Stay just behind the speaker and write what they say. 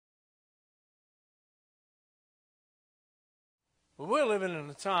But we're living in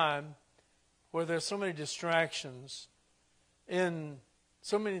a time where there's so many distractions in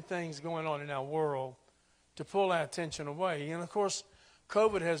so many things going on in our world to pull our attention away. And, of course,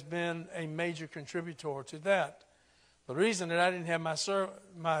 COVID has been a major contributor to that. The reason that I didn't have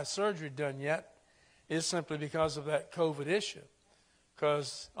my surgery done yet is simply because of that COVID issue,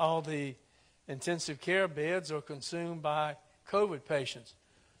 because all the intensive care beds are consumed by COVID patients.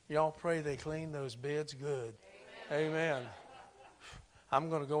 Y'all pray they clean those beds good. Amen. Amen. I'm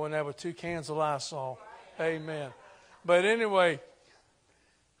going to go in there with 2 cans of Lysol. Amen. But anyway,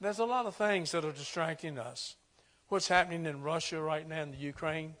 there's a lot of things that are distracting us. What's happening in Russia right now, in the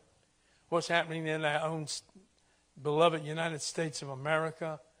Ukraine? What's happening in our own beloved United States of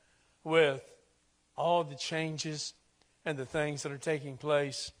America with all the changes and the things that are taking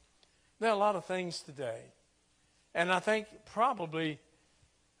place? There are a lot of things today. And I think probably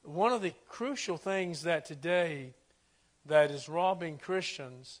one of the crucial things that today that is robbing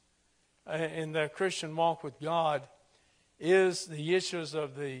Christians in their Christian walk with God is the issues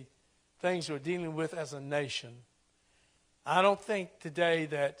of the things we're dealing with as a nation. I don't think today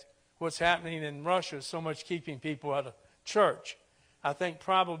that what's happening in Russia is so much keeping people out of church. I think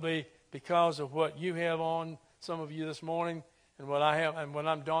probably because of what you have on, some of you this morning, and what I have and what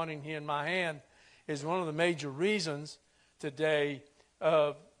I'm donning here in my hand is one of the major reasons today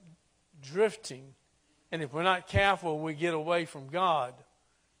of drifting. And if we're not careful, we get away from God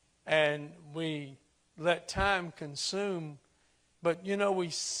and we let time consume. But, you know,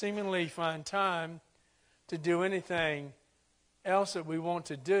 we seemingly find time to do anything else that we want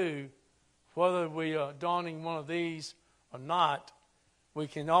to do, whether we are donning one of these or not. We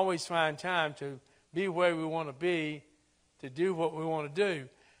can always find time to be where we want to be, to do what we want to do.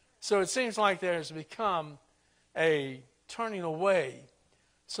 So it seems like there's become a turning away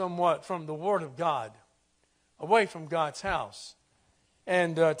somewhat from the Word of God, away from God's house.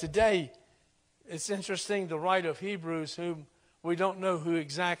 And today, it's interesting, the writer of Hebrews, whom we don't know who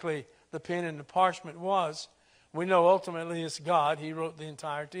exactly the pen and the parchment was. We know ultimately it's God. He wrote the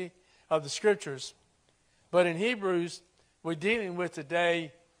entirety of the Scriptures. But in Hebrews, we're dealing with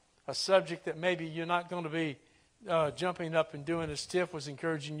today a subject that maybe you're not going to be jumping up and doing as Tiff was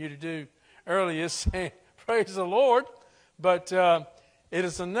encouraging you to do earlier, saying, praise the Lord. But it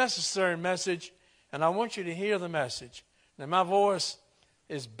is a necessary message, and I want you to hear the message. Now, my voice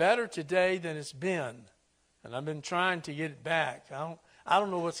is better today than it's been, and I've been trying to get it back. I don't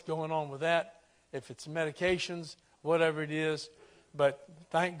know what's going on with that, if it's medications, whatever it is. But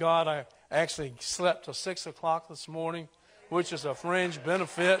thank God I actually slept till 6 o'clock this morning, which is a fringe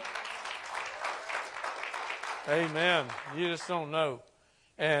benefit. Amen. You just don't know.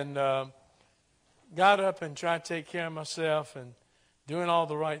 And got up and tried to take care of myself and doing all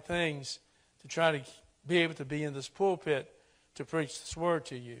the right things to try to be able to be in this pulpit to preach this word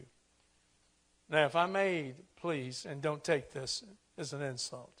to you. Now, if I may, please, and don't take this as an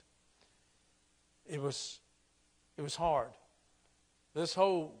insult. It was hard. This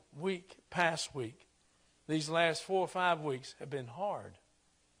whole week, past week, these last 4 or 5 weeks have been hard.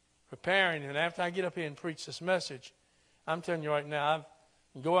 Preparing, and after I get up here and preach this message, I'm telling you right now,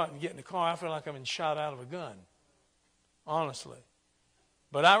 I go out and get in the car, I feel like I'm being shot out of a gun. Honestly.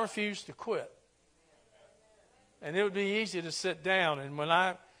 But I refuse to quit. And it would be easy to sit down, and when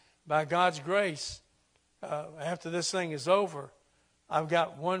by God's grace, after this thing is over, I've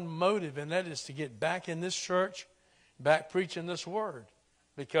got one motive, and that is to get back in this church, back preaching this word,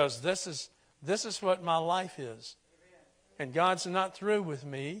 because this is what my life is. And God's not through with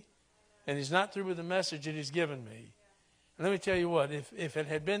me, and He's not through with the message that He's given me. And let me tell you what, if it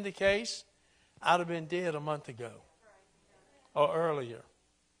had been the case, I'd have been dead a month ago or earlier,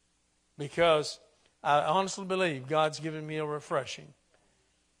 because I honestly believe God's given me a refreshing.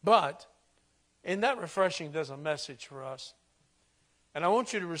 But in that refreshing, there's a message for us. And I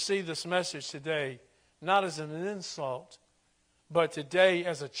want you to receive this message today, not as an insult, but today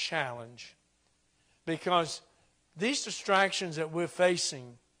as a challenge. Because these distractions that we're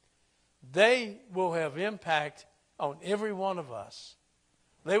facing, they will have impact on every one of us.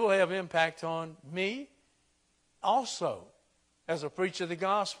 They will have impact on me also as a preacher of the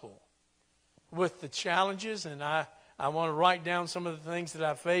gospel. With the challenges, and I want to write down some of the things that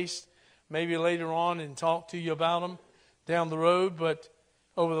I faced, maybe later on, and talk to you about them down the road, but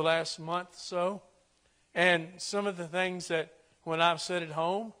over the last month or so. And some of the things that when I've sat at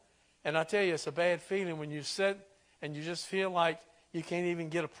home, and I tell you, it's a bad feeling when you sit and you just feel like you can't even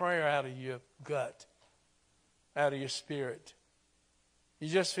get a prayer out of your gut, out of your spirit. You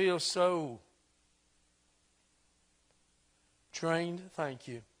just feel so drained, thank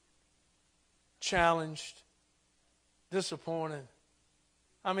you, challenged, disappointed.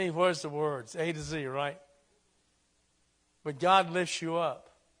 I mean, where's the words? A to Z, right? But God lifts you up.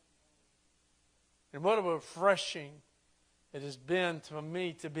 And what a refreshing it has been for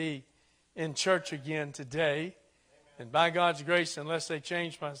me to be in church again today. And by God's grace, unless they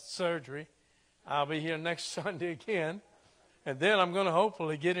change my surgery, I'll be here next Sunday again. And then I'm going to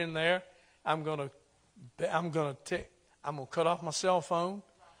hopefully get in there. I'm going to cut off my cell phone.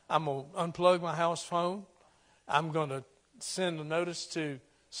 I'm going to unplug my house phone. I'm going to send a notice to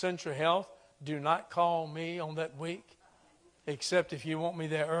Central Health. Do not call me on that week, except if you want me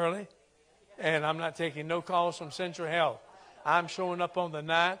there early. And I'm not taking no calls from Central Health. I'm showing up on the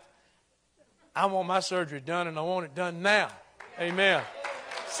 9th. I want my surgery done, and I want it done now. Amen.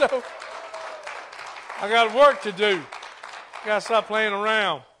 So, I got work to do. I got to stop playing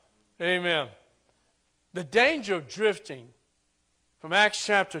around. Amen. The danger of drifting from Acts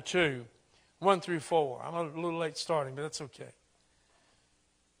chapter 2, 1 through 4. I'm a little late starting, but that's okay.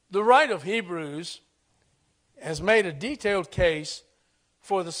 The writer of Hebrews has made a detailed case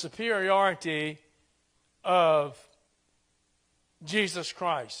for the superiority of Jesus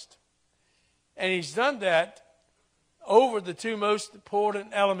Christ. And he's done that over the two most important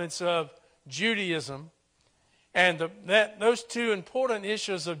elements of Judaism. And those two important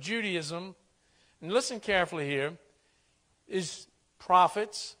issues of Judaism, and listen carefully here, is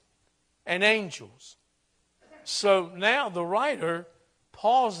prophets and angels. So now the writer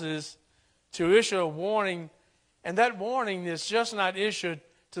pauses to issue a warning, and that warning is just not issued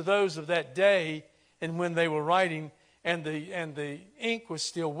to those of that day and when they were writing and the ink was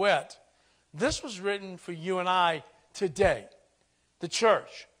still wet. This was written for you and I today, the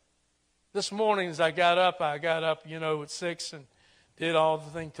church. This morning as I got up, at 6 and did all the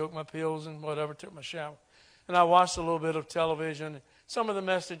things, took my pills and whatever, took my shower. And I watched a little bit of television, some of the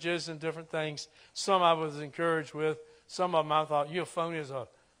messages and different things. Some I was encouraged with. Some of them I thought, your phone is a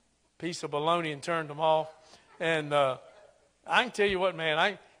piece of baloney, and turned them off. And I can tell you what,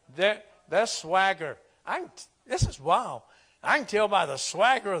 man, that swagger, this is wild. I can tell by the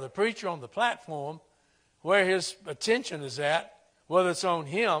swagger of the preacher on the platform where his attention is at, whether it's on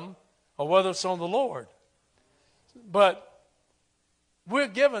him or whether it's on the Lord. But we're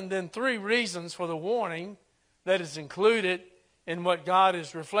given then 3 reasons for the warning that is included in what God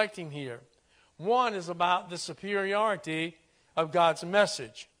is reflecting here. One is about the superiority of God's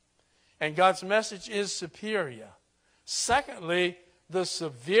message. And God's message is superior. Secondly, the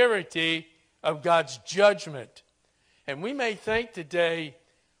severity of God's judgment. And we may think today,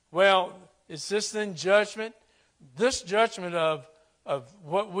 well, is this then judgment? This judgment of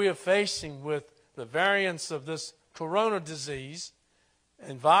what we are facing with the variants of this corona disease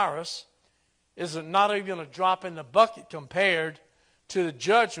and virus is not even a drop in the bucket compared to the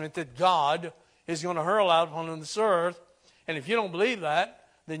judgment that God is going to hurl out upon this earth. And if you don't believe that,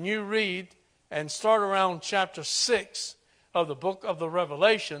 then you read and start around chapter 6 of the book of the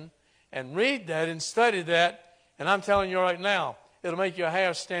Revelation and read that and study that. And I'm telling you right now, it'll make your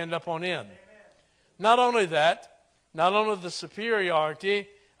hair stand up on end. Amen. Not only that, not only the superiority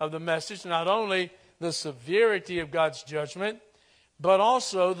of the message, not only the severity of God's judgment, but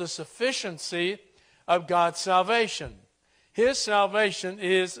also the sufficiency of God's salvation. His salvation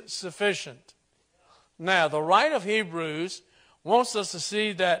is sufficient. Now, the writer of Hebrews wants us to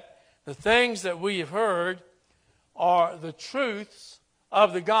see that the things that we have heard are the truths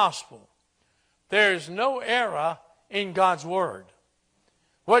of the gospel. There is no error in God's word.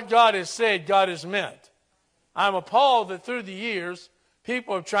 What God has said, God has meant. I'm appalled that through the years,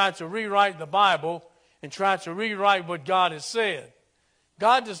 people have tried to rewrite the Bible and tried to rewrite what God has said.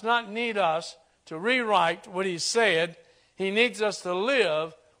 God does not need us to rewrite what He said. He needs us to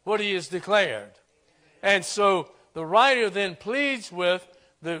live what He has declared. And so the writer then pleads with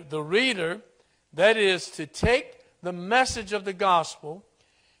the reader, that is to take the message of the gospel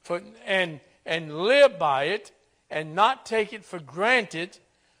and live by it and not take it for granted,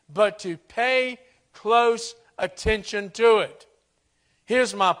 but to pay close attention to it.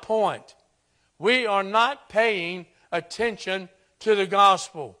 Here's my point. We are not paying attention to the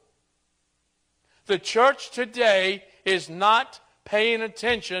gospel. The church today is not paying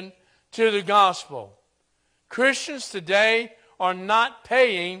attention to the gospel. Christians today are not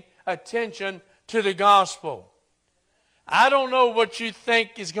paying attention to the gospel. I don't know what you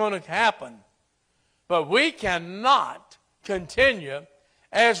think is going to happen, but we cannot continue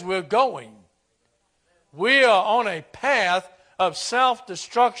as we're going. We are on a path of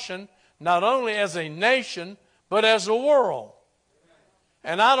self-destruction, not only as a nation, but as a world.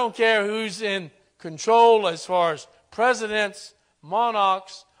 And I don't care who's in control as far as presidents,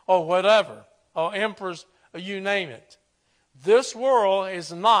 monarchs, or whatever, or emperors, or you name it. this world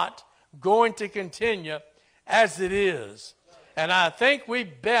is not going to continue as it is. And I think we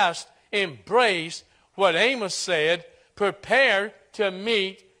best embrace what Amos said, prepare to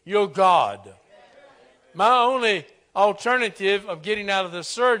meet your God. My only alternative of getting out of this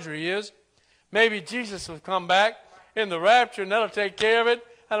surgery is maybe Jesus will come back in the rapture and that'll take care of it.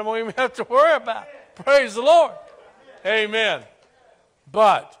 I don't even have to worry about it. Praise the Lord. Amen.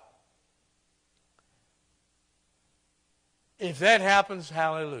 But if that happens,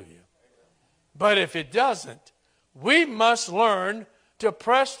 hallelujah. But if it doesn't, we must learn to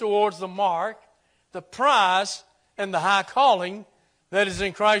press towards the mark, the prize, and the high calling that is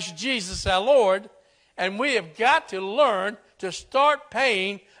in Christ Jesus our Lord. And we have got to learn to start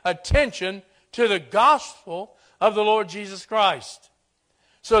paying attention to the gospel of the Lord Jesus Christ.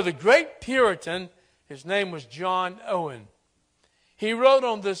 So the great Puritan, his name was John Owen, he wrote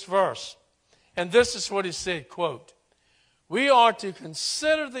on this verse, and this is what he said, quote, "We are to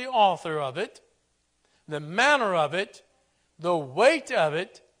consider the author of it, the manner of it, the weight of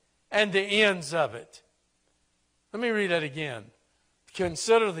it, and the ends of it." Let me read that again.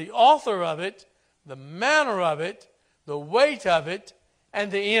 Consider the author of it, the manner of it, the weight of it,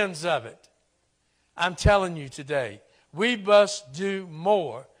 and the ends of it. I'm telling you today, we must do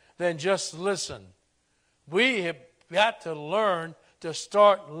more than just listen. We have got to learn to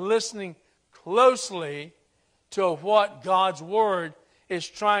start listening closely to what God's Word is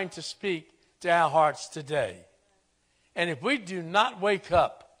trying to speak to our hearts today. And if we do not wake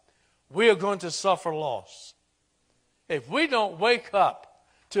up, we are going to suffer loss. If we don't wake up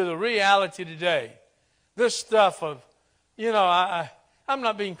to the reality today, this stuff of, I'm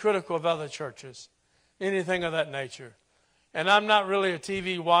not being critical of other churches, anything of that nature. And I'm not really a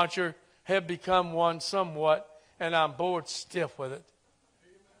TV watcher, have become one somewhat, and I'm bored stiff with it.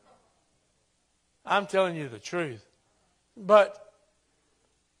 I'm telling you the truth. But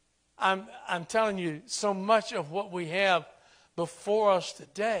I'm telling you, so much of what we have before us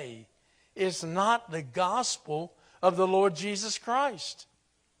today is not the gospel of the Lord Jesus Christ.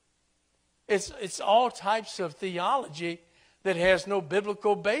 It's all types of theology that has no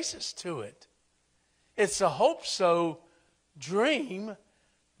biblical basis to it. It's a hope-so dream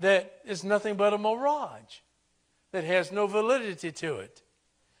that is nothing but a mirage, that has no validity to it.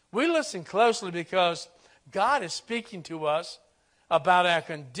 We listen closely because God is speaking to us about our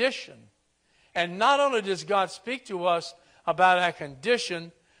condition. And not only does God speak to us about our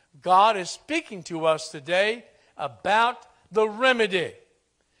condition, God is speaking to us today about the remedy.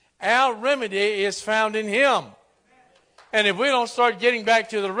 Our remedy is found in Him. And if we don't start getting back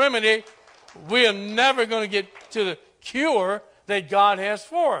to the remedy, we are never going to get to the cure that God has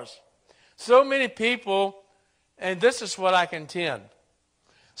for us. So many people, and this is what I contend,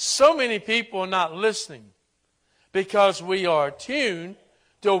 so many people are not listening because we are attuned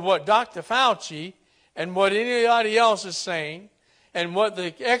to what Dr. Fauci and what anybody else is saying and what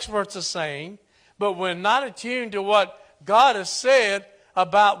the experts are saying, but we're not attuned to what God has said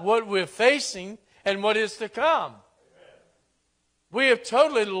about what we're facing and what is to come. We have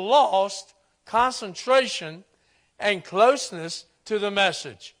totally lost concentration and closeness to the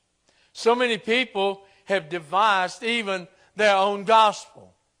message. So many people have devised even their own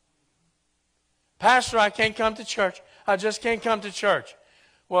gospel. Pastor, I can't come to church. I just can't come to church.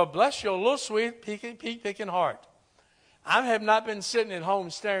 Well, bless your little sweet pea-picking heart. I have not been sitting at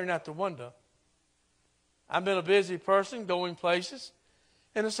home staring out the window. I've been a busy person going places.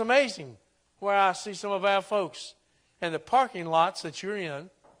 And it's amazing where I see some of our folks in the parking lots that you're in,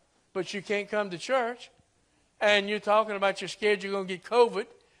 but you can't come to church. And you're talking about you're scared you're going to get COVID,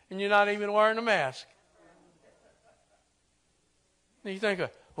 and you're not even wearing a mask. And you think,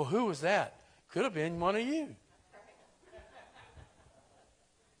 well, who was that? Could have been one of you.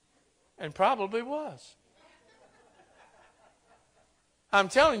 And probably was. I'm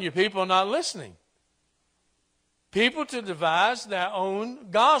telling you, people are not listening. People to devise their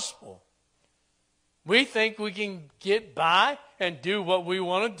own gospel. We think we can get by and do what we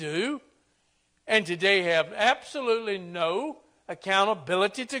want to do, and today have absolutely no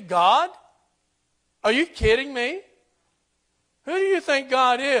accountability to God? Are you kidding me? Who do you think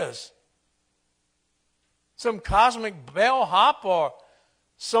God is? Some cosmic bellhop or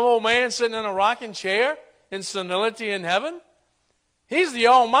some old man sitting in a rocking chair in senility in heaven? He's the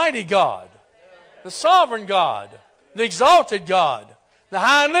Almighty God, the sovereign God, the exalted God, the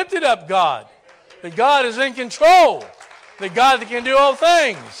high and lifted up God. The God is in control. The God that can do all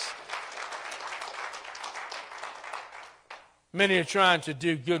things. Many are trying to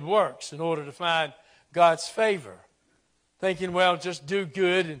do good works in order to find God's favor. Thinking, well, just do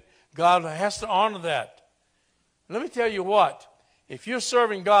good and God has to honor that. Let me tell you what. If you're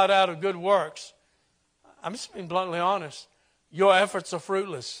serving God out of good works, I'm just being bluntly honest, your efforts are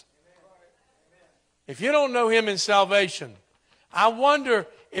fruitless. If you don't know Him in salvation, I wonder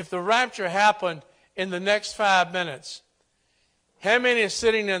if the rapture happened in the next 5 minutes. How many are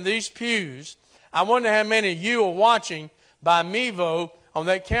sitting in these pews? I wonder how many of you are watching by Mevo on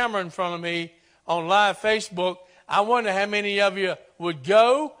that camera in front of me on live Facebook. I wonder how many of you would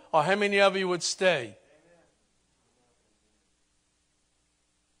go or how many of you would stay.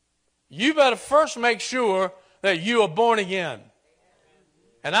 You better first make sure that you are born again.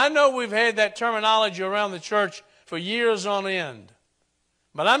 And I know we've had that terminology around the church for years on end.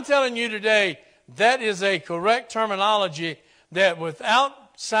 But I'm telling you today, that is a correct terminology, that without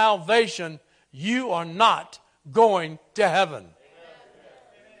salvation, you are not going to heaven.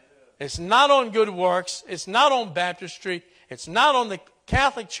 It's not on good works. It's not on baptistry. It's not on the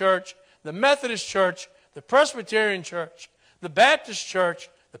Catholic Church, the Methodist Church, the Presbyterian Church, the Baptist Church,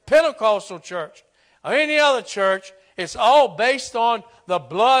 the Pentecostal Church, or any other church. It's all based on the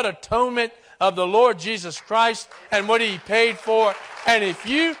blood atonement of the Lord Jesus Christ and what He paid for. And if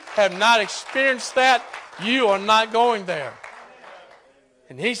you have not experienced that, you are not going there.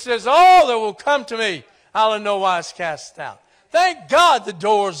 And He says, all that will come to me, I'll in no wise cast out. Thank God the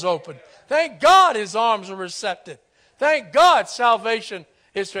door is open. Thank God His arms are receptive. Thank God salvation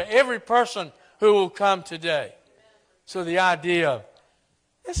is for every person who will come today. So the idea,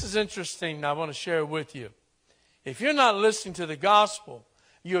 this is interesting, I want to share with you. If you're not listening to the gospel,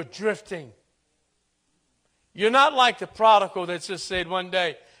 you're drifting. You're not like the prodigal that just said one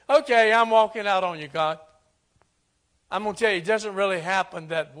day, okay, I'm walking out on you, God. I'm going to tell you, it doesn't really happen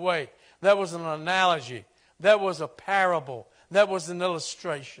that way. That was an analogy. That was a parable. That was an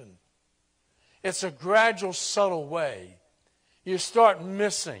illustration. It's a gradual, subtle way. You start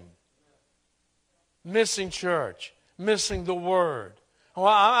missing church, missing the Word. Well,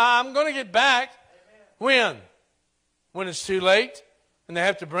 I'm going to get back. When? When it's too late and they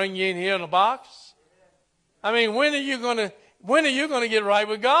have to bring you in here in a box? I mean, when are you going to get right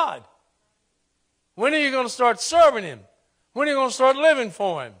with God? When are you going to start serving Him? When are you going to start living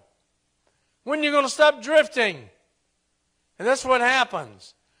for Him? When are you going to stop drifting? And that's what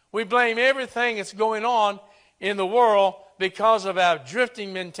happens. We blame everything that's going on in the world because of our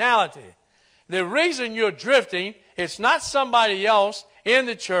drifting mentality. The reason you're drifting, it's not somebody else in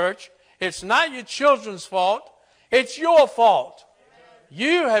the church. It's not your children's fault. It's your fault.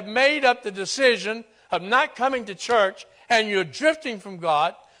 You have made up the decision of not coming to church, and you're drifting from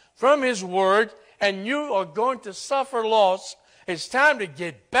God, from His Word, and you are going to suffer loss. It's time to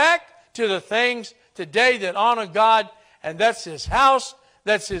get back to the things today that honor God, and that's His house,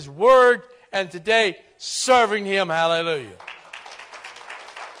 that's His Word, and today serving Him. Hallelujah.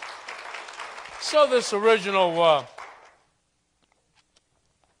 So this original,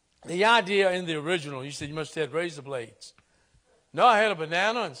 the idea in the original, you said you must have razor blades. No, I had a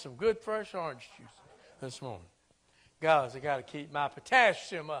banana and some good fresh orange juice this morning. Guys, I got to keep my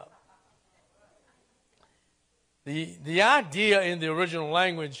potassium up. The idea in the original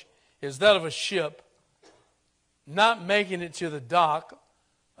language is that of a ship not making it to the dock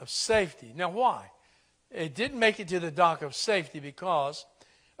of safety. Now, why? It didn't make it to the dock of safety because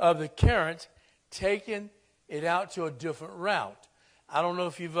of the current taking it out to a different route. I don't know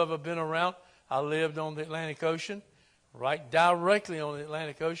if you've ever been around. I lived on the Atlantic Ocean, right directly on the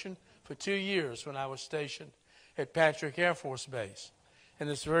Atlantic Ocean for 2 years when I was stationed at Patrick Air Force Base. And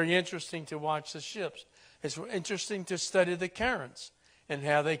it's very interesting to watch the ships. It's interesting to study the currents and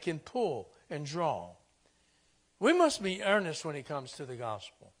how they can pull and draw. We must be earnest when it comes to the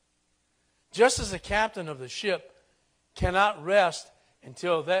gospel. Just as the captain of the ship cannot rest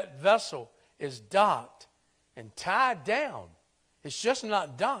until that vessel is docked and tied down. It's just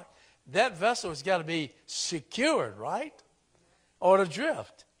not docked. That vessel has got to be secured, right? Or to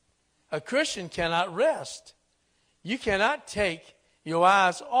drift. A Christian cannot rest. You cannot take your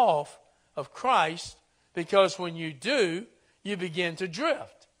eyes off of Christ, because when you do, you begin to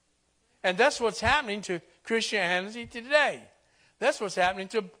drift. And that's what's happening to Christianity today. That's what's happening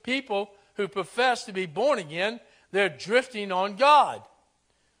to people who profess to be born again. They're drifting on God.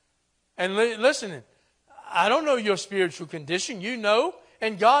 And listen, I don't know your spiritual condition. You know,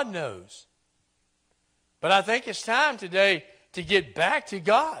 and God knows. But I think it's time today to get back to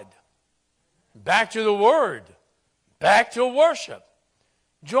God. Back to the Word. Back to worship.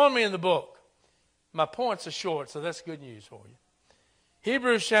 Join me in the book. My points are short, so that's good news for you.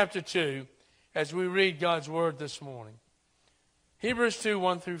 Hebrews chapter 2, as we read God's Word this morning. Hebrews 2,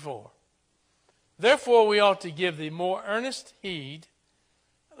 1 through 4. Therefore we ought to give the more earnest heed.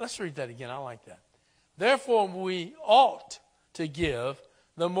 Let's read that again. I like that. Therefore we ought to give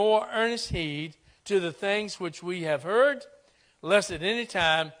the more earnest heed to the things which we have heard, lest at any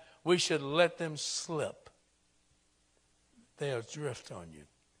time we should let them slip. They'll drift on you.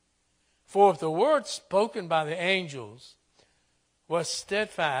 For if the word spoken by the angels was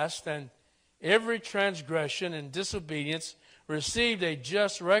steadfast, and every transgression and disobedience received a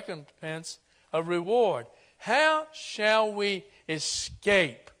just recompense of reward, how shall we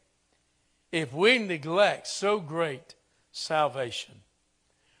escape if we neglect so great salvation,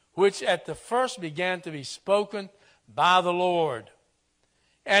 which at the first began to be spoken by the Lord,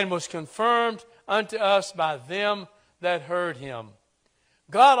 and was confirmed unto us by them that heard him,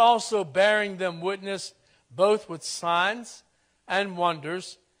 God also bearing them witness both with signs and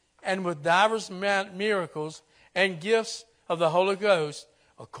wonders, and with divers miracles and gifts of the Holy Ghost,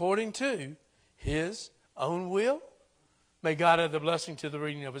 according to his own will. May God add the blessing to the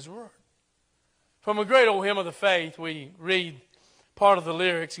reading of his word. From a great old hymn of the faith, we read part of the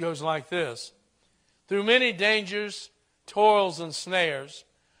lyrics. It goes like this. Through many dangers, toils, and snares,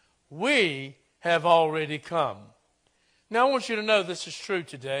 we have already come. Now I want you to know this is true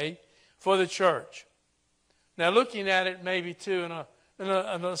today for the church. Now looking at it maybe too in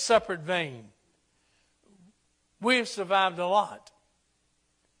a separate vein, we have survived a lot.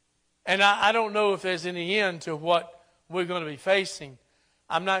 And I don't know if there's any end to what we're going to be facing.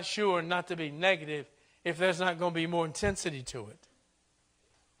 I'm not sure, not to be negative, if there's not going to be more intensity to it.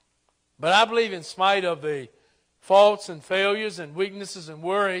 But I believe in spite of the faults and failures and weaknesses and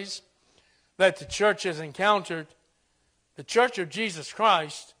worries that the church has encountered, the Church of Jesus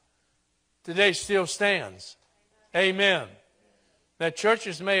Christ today still stands. Amen. That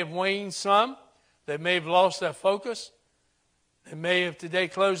churches may have waned some. They may have lost their focus. They may have today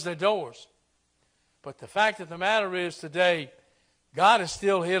closed their doors. But the fact of the matter is today, God is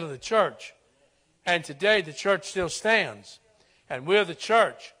still here to the church. And today the church still stands. And we're the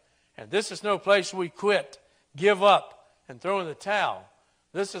church. And this is no place we quit, give up, and throw in the towel.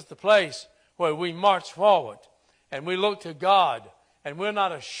 This is the place where we march forward. And we look to God. And we're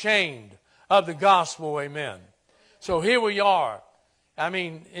not ashamed of the gospel. Amen. So here we are. I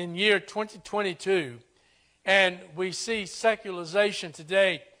mean, in year 2022. And we see secularization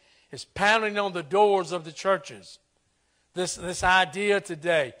today is pounding on the doors of the churches. This idea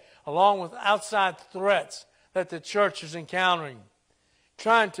today, along with outside threats that the church is encountering,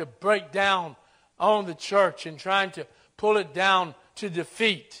 trying to break down on the church and trying to pull it down to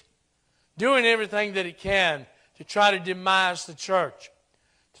defeat, doing everything that it can to try to demise the church,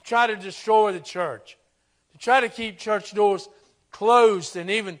 to try to destroy the church, to try to keep church doors closed and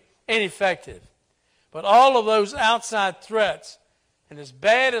even ineffective. But all of those outside threats, and as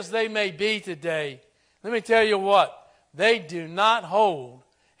bad as they may be today, let me tell you what, they do not hold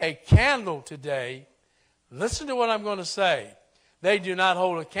a candle today. Listen to what I'm going to say. They do not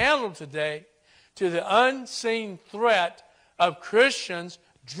hold a candle today to the unseen threat of Christians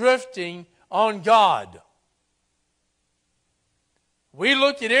drifting on God. We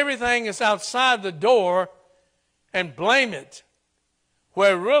look at everything that's outside the door and blame it,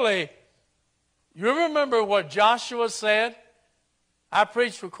 where really, you remember what Joshua said? I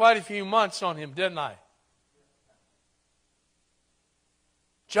preached for quite a few months on him, didn't I?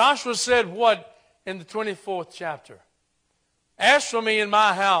 Joshua said what in the 24th chapter? As for me and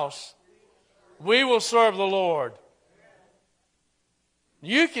my house, we will serve the Lord.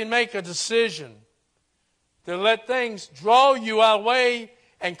 You can make a decision to let things draw you away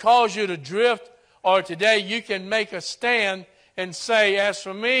and cause you to drift, or today you can make a stand and say, as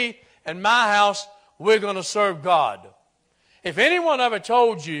for me and my house, we're going to serve God. If anyone ever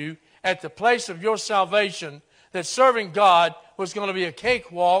told you at the place of your salvation that serving God was going to be a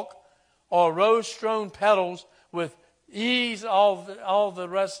cakewalk or rose-strewn petals with ease all the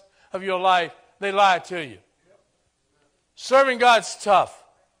rest of your life, they lied to you. Serving God's tough.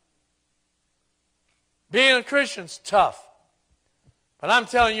 Being a Christian's tough. But I'm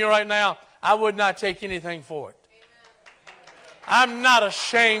telling you right now, I would not take anything for it. I'm not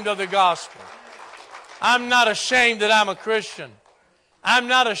ashamed of the gospel. I'm not ashamed that I'm a Christian. I'm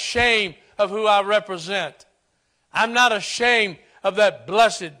not ashamed of who I represent. I'm not ashamed of that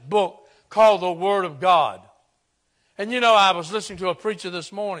blessed book called the Word of God. And you know, I was listening to a preacher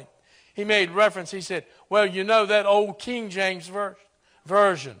this morning. He made reference. He said, well, you know that old King James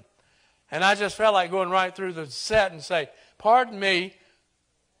version. And I just felt like going right through the set and say, pardon me,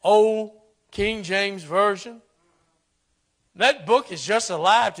 old King James version? That book is just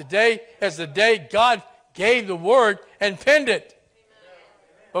alive today as the day God gave the Word and penned it.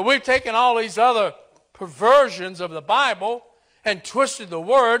 But we've taken all these other perversions of the Bible and twisted the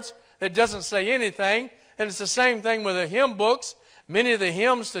words that doesn't say anything. And it's the same thing with the hymn books. Many of the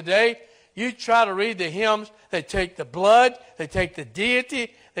hymns today, you try to read the hymns, they take the blood, they take the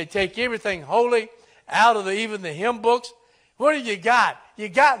deity, they take everything holy out of even the hymn books. What do you got? You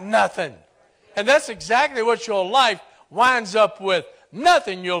got nothing. And that's exactly what your life winds up with.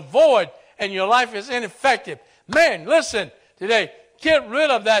 Nothing. You're void, and your life is ineffective. Man, listen, today, get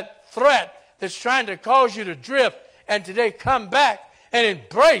rid of that threat that's trying to cause you to drift, and today come back and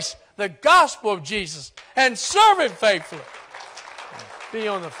embrace the gospel of Jesus and serve Him faithfully. Be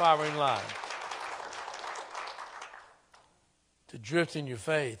on the firing line. To drift in your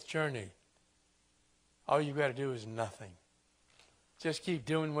faith journey, all you've got to do is nothing. Just keep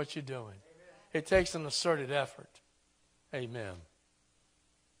doing what you're doing. It takes an asserted effort. Amen.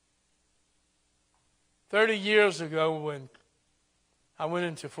 30 years ago when I went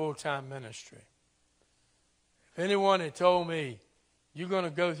into full-time ministry, if anyone had told me, you're going to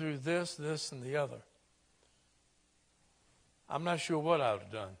go through this, this, and the other, I'm not sure what I would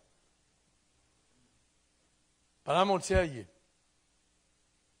have done. But I'm going to tell you,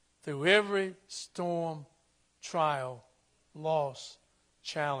 through every storm, trial, loss,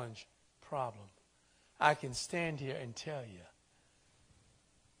 challenge, problem, I can stand here and tell you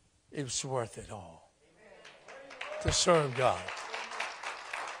it was worth it all to serve God.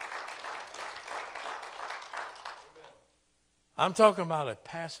 I'm talking about a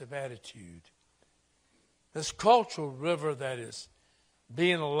passive attitude. This cultural river that is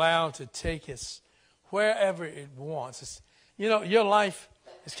being allowed to take us wherever it wants. Your life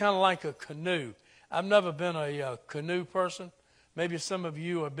is kind of like a canoe. I've never been a canoe person. Maybe some of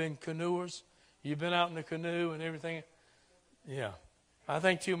you have been canoers. You've been out in the canoe and everything. Yeah. I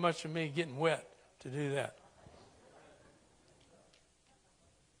think too much of me getting wet to do that.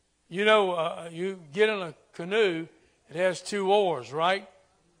 You get in a canoe, it has 2 oars, right?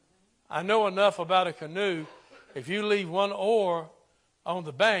 I know enough about a canoe. If you leave one oar on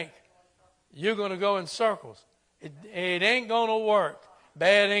the bank, you're going to go in circles. It ain't going to work.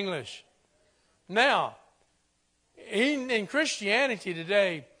 Bad English. Now, in Christianity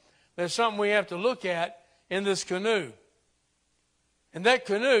today, there's something we have to look at in this canoe. In that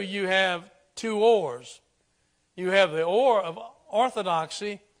canoe, you have 2 oars. You have the oar of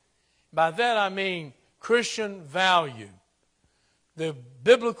orthodoxy. By that I mean Christian value, the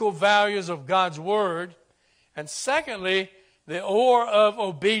biblical values of God's Word. And secondly, the oar of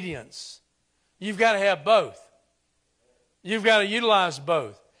obedience. You've got to have both. You've got to utilize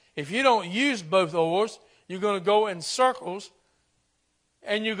both. If you don't use both oars, you're going to go in circles,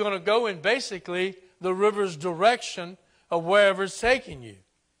 and you're going to go in basically the river's direction of wherever it's taking you.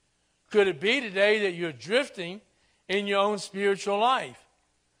 Could it be today that you're drifting in your own spiritual life?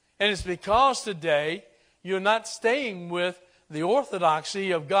 And it's because today you're not staying with the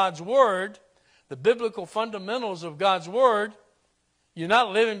orthodoxy of God's Word, the biblical fundamentals of God's Word. You're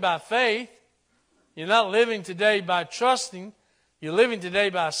not living by faith. You're not living today by trusting. You're living today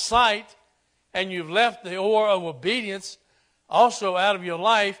by sight. And you've left the oar of obedience also out of your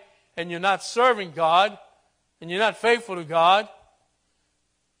life, and you're not serving God, and you're not faithful to God.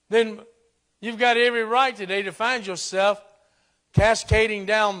 Then you've got every right today to find yourself cascading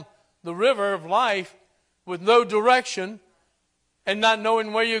down the river of life with no direction and not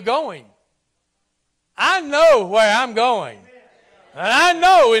knowing where you're going. I know where I'm going. And I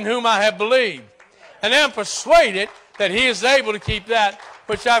know in whom I have believed. And I'm persuaded that He is able to keep that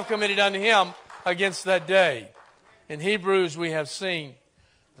which I've committed unto Him against that day. In Hebrews we have seen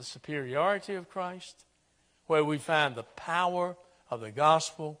the superiority of Christ, where we find the power of the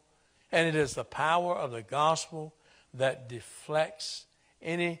gospel. And it is the power of the gospel that deflects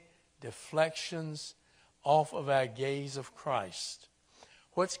any deflections off of our gaze of Christ.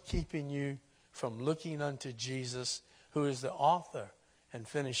 What's keeping you from looking unto Jesus, who is the author and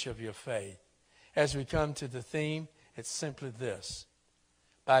finisher of your faith? As we come to the theme, it's simply this: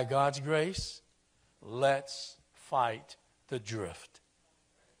 by God's grace, let's fight the drift.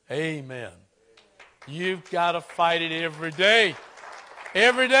 Amen. You've got to fight it every day.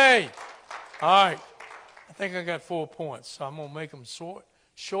 Every day. All right. I think I got 4 points, so I'm going to make them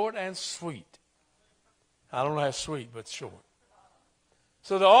short and sweet. I don't know how sweet, but short.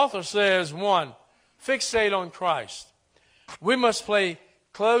 So the author says, 1, fixate on Christ. We must pay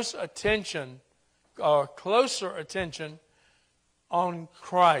closer attention on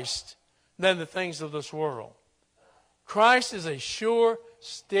Christ than the things of this world. Christ is a sure,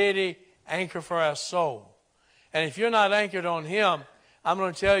 steady anchor for our soul. And if you're not anchored on Him, I'm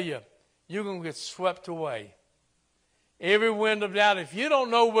going to tell you, you're going to get swept away. Every wind of doubt. If you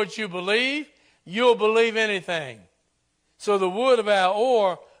don't know what you believe, you'll believe anything. So the wood of our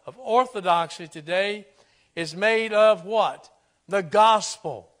oar of orthodoxy today is made of what? The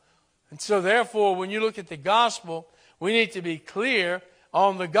gospel. And so therefore, when you look at the gospel, we need to be clear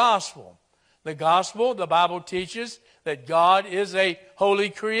on the gospel. The gospel, the Bible teaches that God is a holy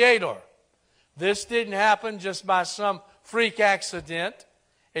creator. This didn't happen just by some freak accident.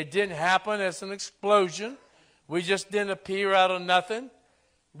 It didn't happen as an explosion. We just didn't appear out of nothing.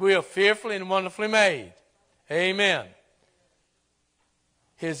 We are fearfully and wonderfully made. Amen.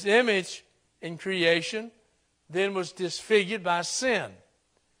 His image in creation then was disfigured by sin.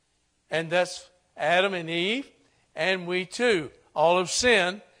 And that's Adam and Eve, and we too, all have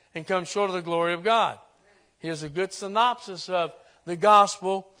sinned and come short of the glory of God. Here's a good synopsis of the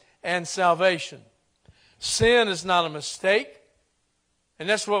gospel and salvation. Sin is not a mistake, and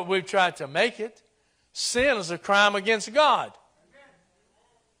that's what we've tried to make it. Sin is a crime against God,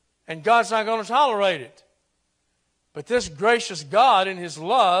 and God's not going to tolerate it. But this gracious God in His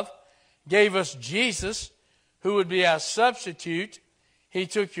love gave us Jesus, who would be our substitute. He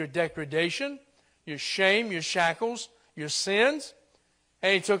took your degradation, your shame, your shackles, your sins,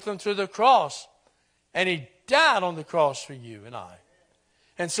 and He took them to the cross. And He died on the cross for you and I.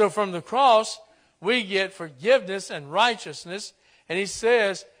 And so from the cross, we get forgiveness and righteousness. And He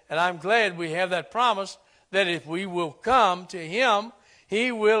says, and I'm glad we have that promise, that if we will come to Him,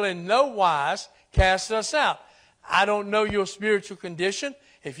 He will in no wise cast us out. I don't know your spiritual condition.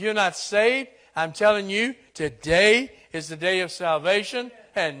 If you're not saved, I'm telling you, today is the day of salvation,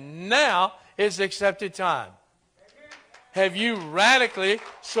 and now is the accepted time. Have you radically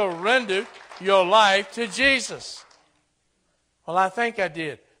surrendered your life to Jesus? Well, I think I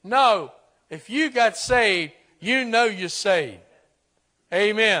did. No. If you got saved, you know you're saved.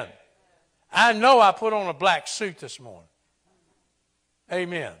 Amen. I know I put on a black suit this morning.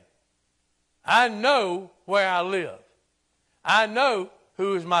 Amen. I know where I live. I know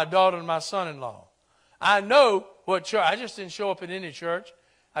who is my daughter and my son-in-law. I know what church. I just didn't show up at any church.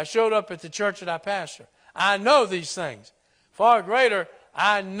 I showed up at the church that I pastor. I know these things. Far greater,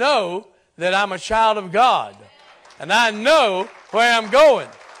 I know that I'm a child of God. And I know where I'm going.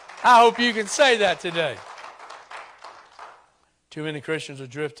 I hope you can say that today. Too many Christians are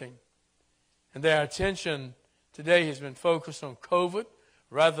drifting. And their attention today has been focused on COVID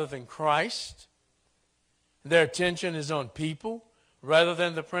rather than Christ. Their attention is on people rather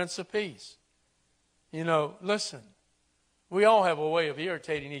than the Prince of Peace. You know, listen, we all have a way of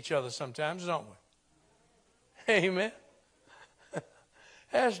irritating each other sometimes, don't we? Amen.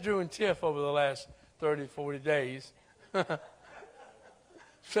 Ask Drew and Tiff over the last 30, 40 days.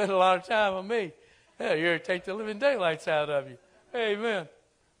 Spent a lot of time on me. Yeah, you irritate the living daylights out of you. Amen.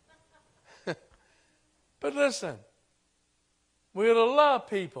 But listen, we ought to love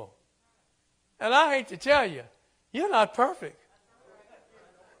people. And I hate to tell you, you're not perfect.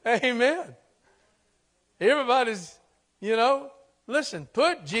 Amen. Everybody's, listen,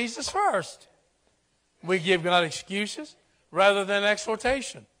 put Jesus first. We give God excuses rather than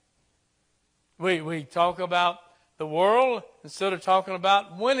exhortation. We talk about the world instead of talking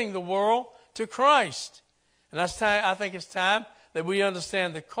about winning the world to Christ. And that's time, I think it's time that we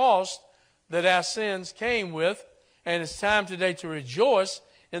understand the cost that our sins came with. And it's time today to rejoice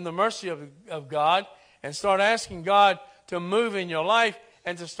in the mercy of God and start asking God to move in your life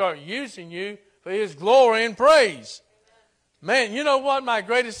and to start using you for His glory and praise. Man, you know what my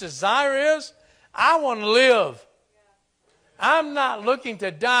greatest desire is? I want to live. I'm not looking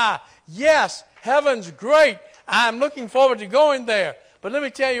to die. Yes, heaven's great. I'm looking forward to going there. But let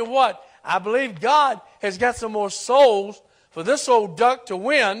me tell you what. I believe God has got some more souls for this old duck to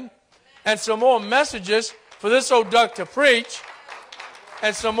win and some more messages for this old duck to preach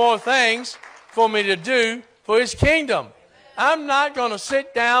and some more things for me to do for His kingdom. I'm not going to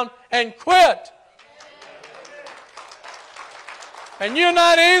sit down and quit. And you're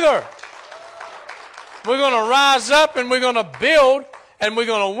not either. We're going to rise up and we're going to build and we're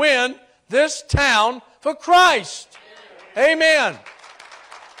going to win this town for Christ. Amen.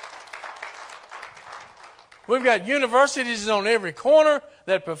 We've got universities on every corner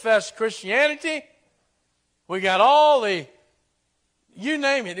that profess Christianity. We got all the, you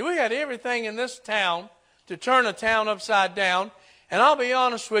name it. We got everything in this town to turn a town upside down. And I'll be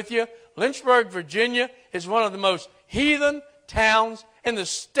honest with you, Lynchburg, Virginia is one of the most heathen towns in the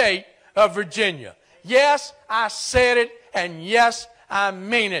state of Virginia. Yes, I said it, and yes, I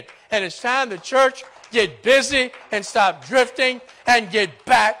mean it. And it's time the church get busy and stop drifting and get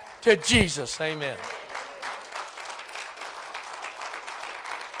back to Jesus. Amen.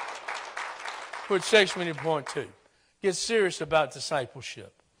 Which takes me to point 2. Get serious about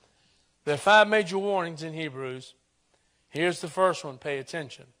discipleship. There are 5 major warnings in Hebrews. Here's the first one, pay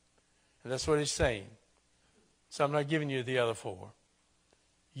attention. And that's what he's saying. So I'm not giving you the other four.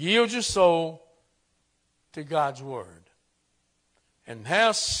 Yield your soul to God's word. And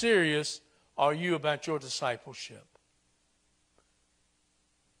how serious are you about your discipleship?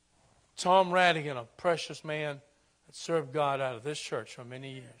 Tom Radigan, a precious man that served God out of this church for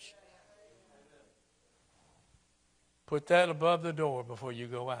many years. Put that above the door before you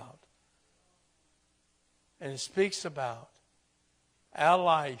go out. And it speaks about our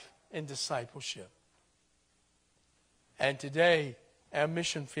life in discipleship. And today, our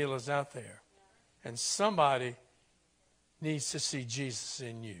mission field is out there. And somebody needs to see Jesus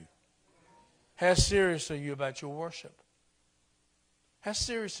in you. How serious are you about your worship? How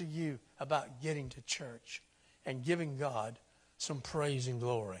serious are you about getting to church and giving God some praise and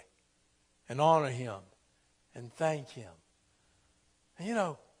glory and honor Him and thank Him? And you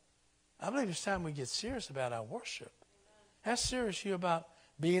know, I believe it's time we get serious about our worship. How serious are you about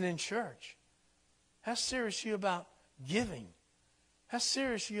being in church? How serious are you about giving? How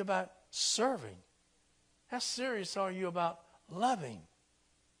serious are you about serving? How serious are you about loving?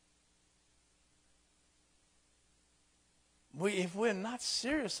 If we're not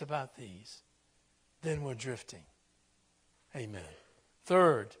serious about these, then we're drifting. Amen.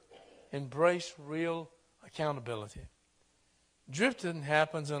 Third, embrace real accountability. Drifting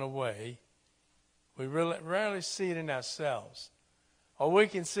happens in a way we rarely see it in ourselves, or we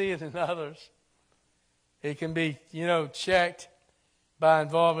can see it in others. It can be, checked by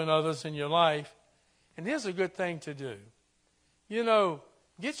involving others in your life. And here's a good thing to do.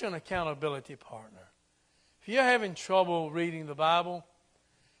 Get you an accountability partner. If you're having trouble reading the Bible,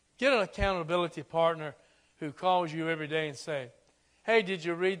 get an accountability partner who calls you every day and say, hey, did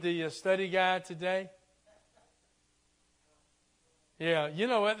you read the study guide today? Yeah, you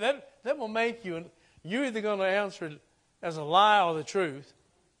know what? That will make you're either going to answer it as a lie or the truth.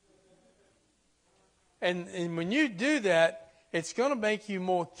 And when you do that, it's going to make you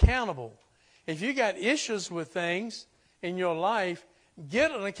more accountable. If you got issues with things in your life,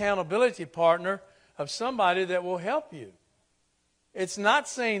 get an accountability partner of somebody that will help you. It's not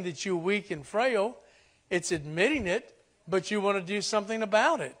saying that you're weak and frail. It's admitting it, but you want to do something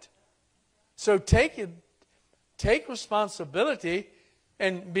about it. So take responsibility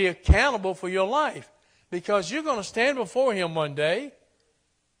and be accountable for your life, because you're going to stand before Him one day,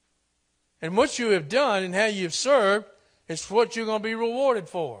 and what you have done and how you've served is what you're going to be rewarded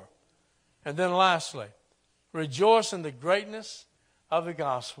for. And then lastly, rejoice in the greatness of the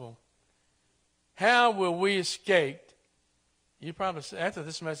gospel. How will we escape? You probably say, after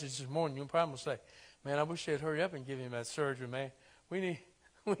this message this morning, you'll probably say, man, I wish they'd hurry up and give him that surgery, man. We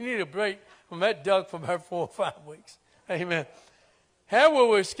need a break from that Doug for about 4 or 5 weeks. Amen. How will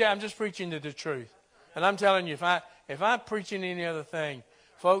we escape? I'm just preaching the truth. And I'm telling you, if I'm preaching any other thing,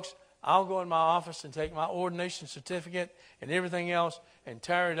 folks, I'll go in my office and take my ordination certificate and everything else and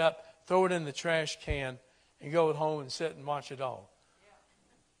tear it up, throw it in the trash can, and go at home and sit and watch it all.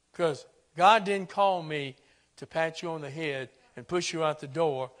 Because God didn't call me to pat you on the head and push you out the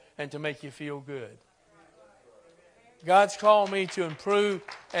door and to make you feel good. God's called me to improve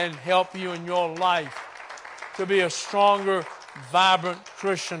and help you in your life to be a stronger, vibrant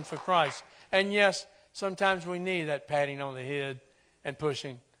Christian for Christ. And yes, sometimes we need that patting on the head and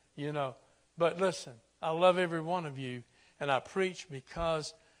pushing, But listen, I love every one of you, and I preach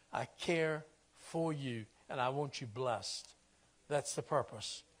because I care for you, and I want you blessed. That's the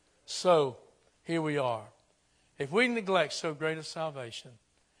purpose. So, here we are. If we neglect so great a salvation,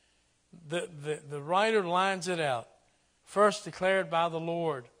 the writer lines it out. First declared by the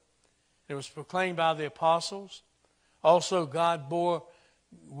Lord. It was proclaimed by the apostles. Also, God bore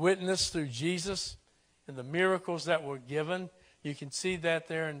witness through Jesus and the miracles that were given. You can see that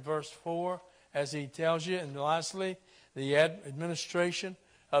there in verse 4 as he tells you. And lastly, the administration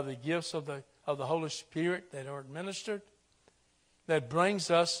of the gifts of the Holy Spirit that are administered. That brings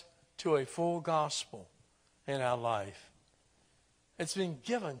us to a full gospel in our life. It's been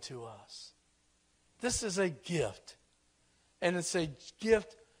given to us. This is a gift. And it's a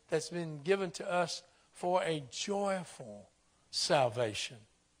gift that's been given to us for a joyful salvation.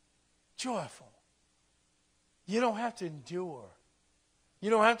 Joyful. You don't have to endure.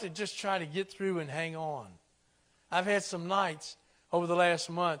 You don't have to just try to get through and hang on. I've had some nights over the last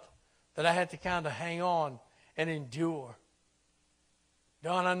month that I had to kind of hang on and endure.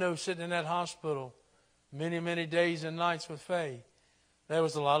 Don, I know sitting in that hospital many, many days and nights with Faye, there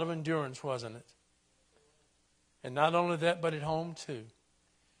was a lot of endurance, wasn't it? And not only that, but at home too.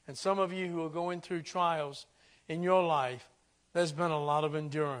 And some of you who are going through trials in your life, there's been a lot of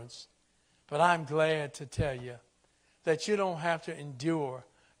endurance. But I'm glad to tell you that you don't have to endure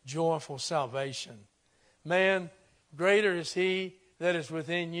joyful salvation. Man, greater is he that is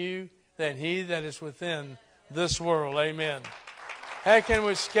within you than he that is within this world. Amen. How can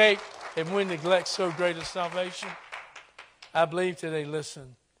we escape if we neglect so great a salvation? I believe today,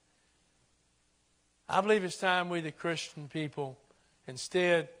 listen, I believe it's time we, the Christian people,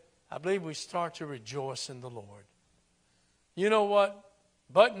 instead, I believe we start to rejoice in the Lord. You know what?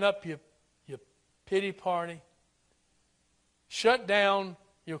 Button up your pity party. Shut down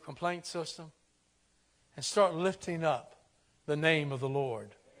your complaint system and start lifting up the name of the Lord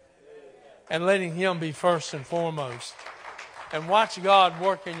and letting Him be first and foremost. And watch God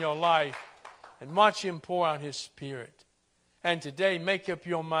work in your life and watch Him pour out His Spirit. And today, make up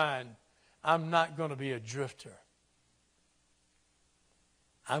your mind, I'm not going to be a drifter.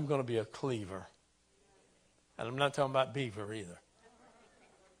 I'm going to be a cleaver. And I'm not talking about beaver either.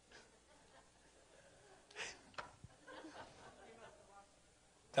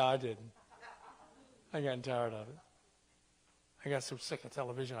 No, I didn't. I got tired of it. I got so sick of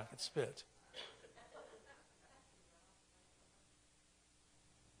television I could spit.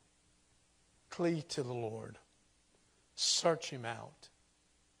 Cleave to the Lord. Search Him out.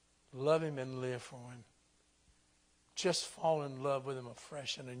 Love Him and live for Him. Just fall in love with Him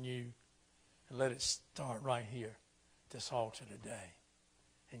afresh and anew. And let it start right here, this altar today.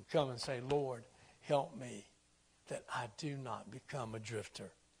 And come and say, Lord, help me that I do not become a drifter.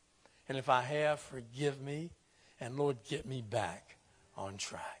 And if I have, forgive me. And Lord, get me back on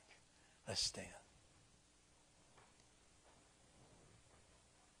track. Let's stand.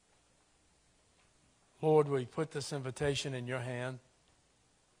 Lord, we put this invitation in your hand.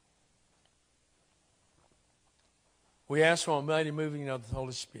 We ask for a mighty moving of the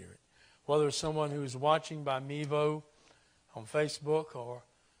Holy Spirit. Whether it's someone who is watching by Mevo on Facebook or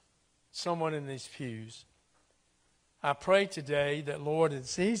someone in these pews. I pray today that, Lord,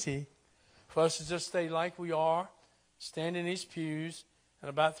 it's easy for us to just stay like we are, stand in these pews, and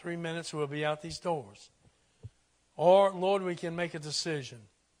about 3 minutes we'll be out these doors. Or, Lord, we can make a decision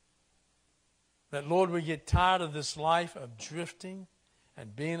that, Lord, we get tired of this life of drifting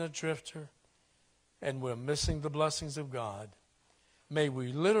and being a drifter, and we're missing the blessings of God. May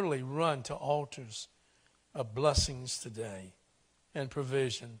we literally run to altars of blessings today and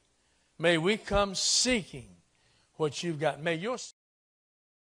provision. May we come seeking what you've got. May your